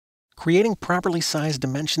Creating properly sized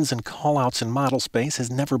dimensions and callouts in model space has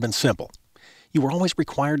never been simple. You were always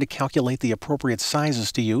required to calculate the appropriate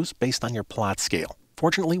sizes to use based on your plot scale.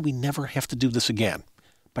 Fortunately, we never have to do this again.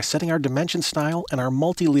 By setting our dimension style and our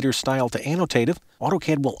multi-leader style to annotative,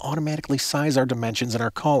 AutoCAD will automatically size our dimensions and our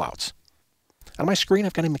callouts. On my screen,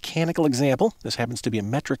 I've got a mechanical example. This happens to be a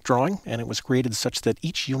metric drawing, and it was created such that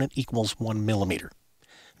each unit equals 1 millimeter.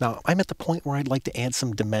 Now, I'm at the point where I'd like to add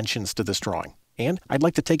some dimensions to this drawing. And I'd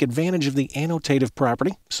like to take advantage of the annotative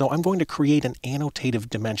property, so I'm going to create an annotative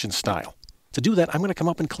dimension style. To do that, I'm going to come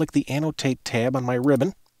up and click the Annotate tab on my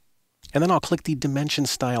ribbon, and then I'll click the Dimension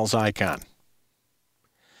Styles icon.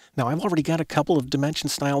 Now, I've already got a couple of dimension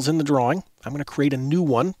styles in the drawing. I'm going to create a new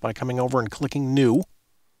one by coming over and clicking New,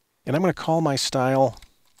 and I'm going to call my style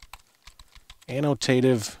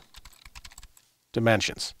Annotative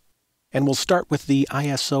Dimensions. And we'll start with the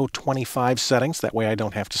ISO 25 settings, that way I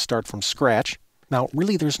don't have to start from scratch. Now,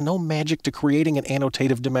 really, there's no magic to creating an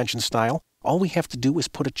annotative dimension style. All we have to do is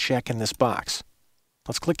put a check in this box.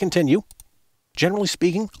 Let's click Continue. Generally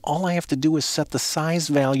speaking, all I have to do is set the size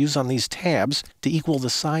values on these tabs to equal the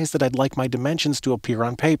size that I'd like my dimensions to appear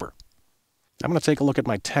on paper. I'm going to take a look at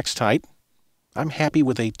my text height. I'm happy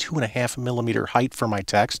with a 2.5 millimeter height for my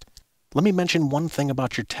text. Let me mention one thing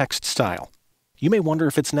about your text style. You may wonder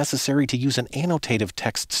if it's necessary to use an annotative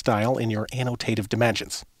text style in your annotative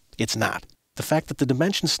dimensions. It's not. The fact that the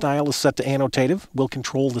dimension style is set to annotative will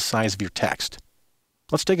control the size of your text.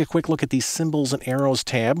 Let's take a quick look at the Symbols and Arrows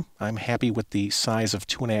tab. I'm happy with the size of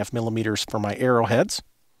 2.5 millimeters for my arrowheads.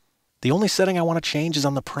 The only setting I want to change is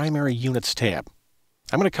on the Primary Units tab.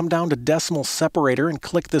 I'm going to come down to Decimal Separator and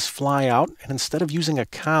click this flyout, and instead of using a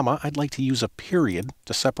comma, I'd like to use a period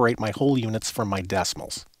to separate my whole units from my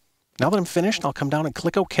decimals. Now that I'm finished, I'll come down and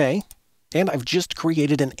click OK, and I've just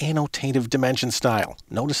created an annotative dimension style.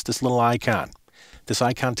 Notice this little icon. This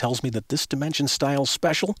icon tells me that this dimension style is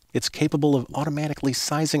special. It's capable of automatically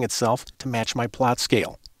sizing itself to match my plot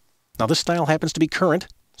scale. Now this style happens to be current,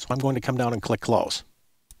 so I'm going to come down and click Close.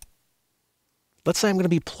 Let's say I'm going to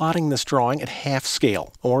be plotting this drawing at half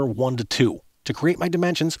scale, or 1:2. To create my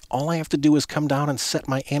dimensions, all I have to do is come down and set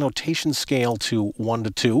my annotation scale to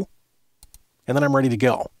 1:2, and then I'm ready to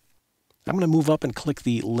go. I'm going to move up and click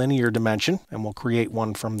the linear dimension, and we'll create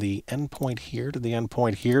one from the endpoint here to the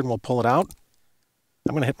endpoint here, and we'll pull it out.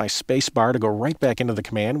 I'm going to hit my space bar to go right back into the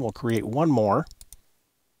command. We'll create one more.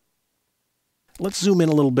 Let's zoom in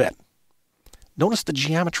a little bit. Notice the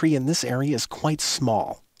geometry in this area is quite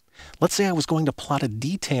small. Let's say I was going to plot a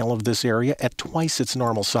detail of this area at twice its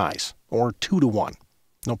normal size, or 2:1.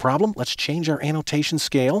 No problem. Let's change our annotation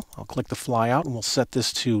scale. I'll click the flyout and we'll set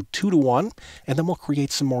this to 2:1, and then we'll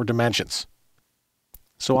create some more dimensions.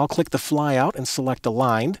 So I'll click the flyout and select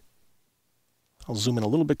Aligned. I'll zoom in a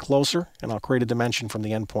little bit closer, and I'll create a dimension from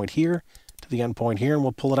the endpoint here to the endpoint here, and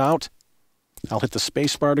we'll pull it out. I'll hit the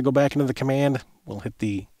space bar to go back into the command. We'll hit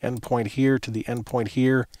the endpoint here to the endpoint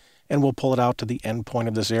here, and we'll pull it out to the endpoint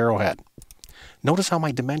of this arrowhead. Notice how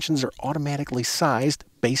my dimensions are automatically sized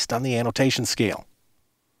based on the annotation scale.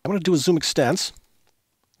 I'm going to do a zoom extents.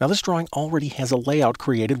 Now this drawing already has a layout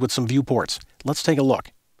created with some viewports. Let's take a look.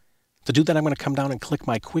 To do that, I'm going to come down and click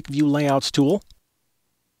my Quick View Layouts tool.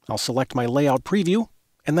 I'll select my layout preview,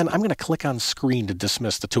 and then I'm going to click on Screen to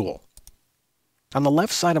dismiss the tool. On the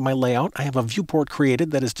left side of my layout, I have a viewport created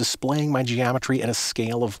that is displaying my geometry at a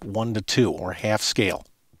scale of 1:2, or half scale.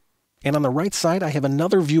 And on the right side, I have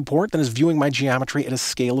another viewport that is viewing my geometry at a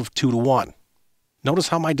scale of 2:1. Notice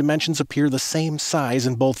how my dimensions appear the same size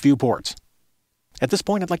in both viewports. At this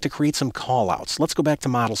point, I'd like to create some callouts. Let's go back to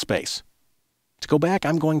Model Space. To go back,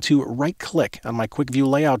 I'm going to right-click on my Quick View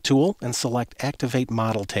Layout tool and select Activate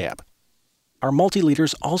Model tab. Our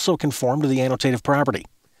multi-leaders also conform to the annotative property.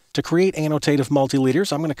 To create annotative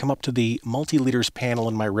multi-leaders, I'm going to come up to the Multi-Leaders panel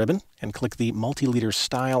in my ribbon and click the Multi-Leader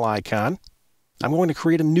Style icon. I'm going to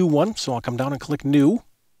create a new one, so I'll come down and click New,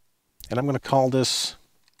 and I'm going to call this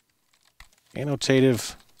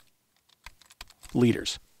Annotative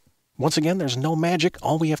Leaders. Once again, there's no magic.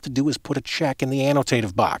 All we have to do is put a check in the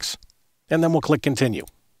annotative box, and then we'll click Continue.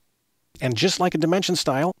 And just like a dimension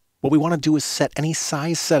style, what we want to do is set any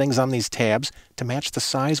size settings on these tabs to match the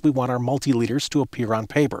size we want our multi-leaders to appear on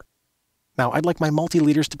paper. Now, I'd like my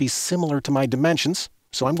multi-leaders to be similar to my dimensions,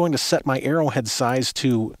 so I'm going to set my arrowhead size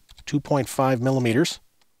to 2.5 millimeters.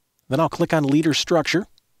 Then I'll click on Leader Structure,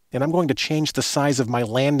 and I'm going to change the size of my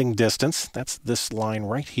landing distance. That's this line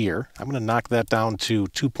right here. I'm going to knock that down to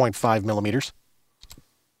 2.5 millimeters.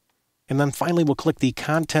 And then finally, we'll click the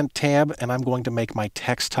Content tab, and I'm going to make my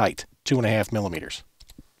text height 2.5 millimeters.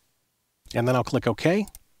 And then I'll click OK.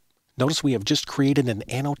 Notice we have just created an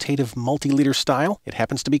annotative multi-leader style. It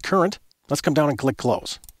happens to be current. Let's come down and click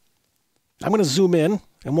Close. I'm going to zoom in,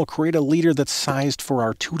 and we'll create a leader that's sized for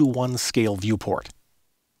our 2:1 scale viewport.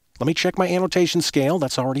 Let me check my annotation scale.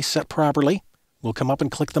 That's already set properly. We'll come up and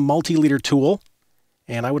click the multi-leader tool.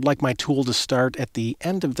 And I would like my tool to start at the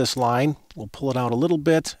end of this line. We'll pull it out a little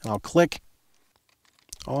bit, and I'll click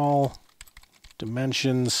all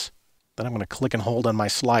dimensions. Then I'm going to click and hold on my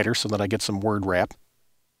slider so that I get some word wrap.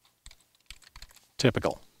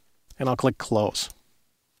 Typical. And I'll click Close.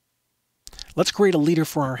 Let's create a leader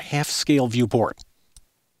for our half-scale viewport.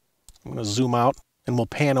 I'm going to zoom out, and we'll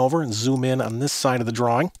pan over and zoom in on this side of the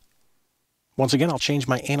drawing. Once again, I'll change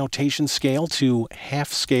my annotation scale to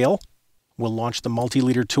half scale. We'll launch the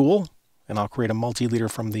multi-leader tool, and I'll create a multi-leader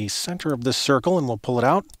from the center of this circle, and we'll pull it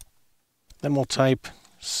out. Then we'll type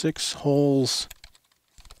 6 holes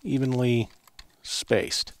evenly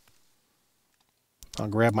spaced. I'll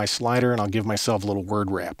grab my slider, and I'll give myself a little word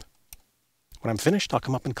wrap. When I'm finished, I'll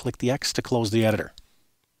come up and click the X to close the editor.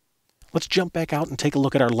 Let's jump back out and take a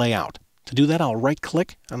look at our layout. To do that, I'll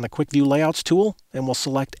right-click on the Quick View Layouts tool, and we'll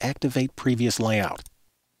select Activate Previous Layout.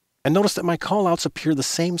 And notice that my callouts appear the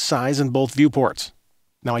same size in both viewports.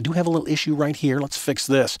 Now I do have a little issue right here. Let's fix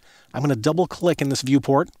this. I'm going to double-click in this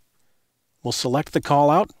viewport. We'll select the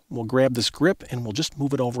callout, we'll grab this grip, and we'll just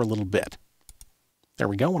move it over a little bit. There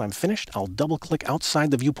we go. When I'm finished, I'll double-click outside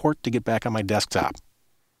the viewport to get back on my desktop.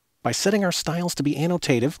 By setting our styles to be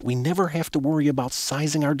annotative, we never have to worry about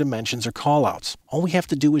sizing our dimensions or callouts. All we have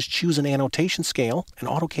to do is choose an annotation scale, and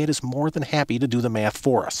AutoCAD is more than happy to do the math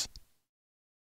for us.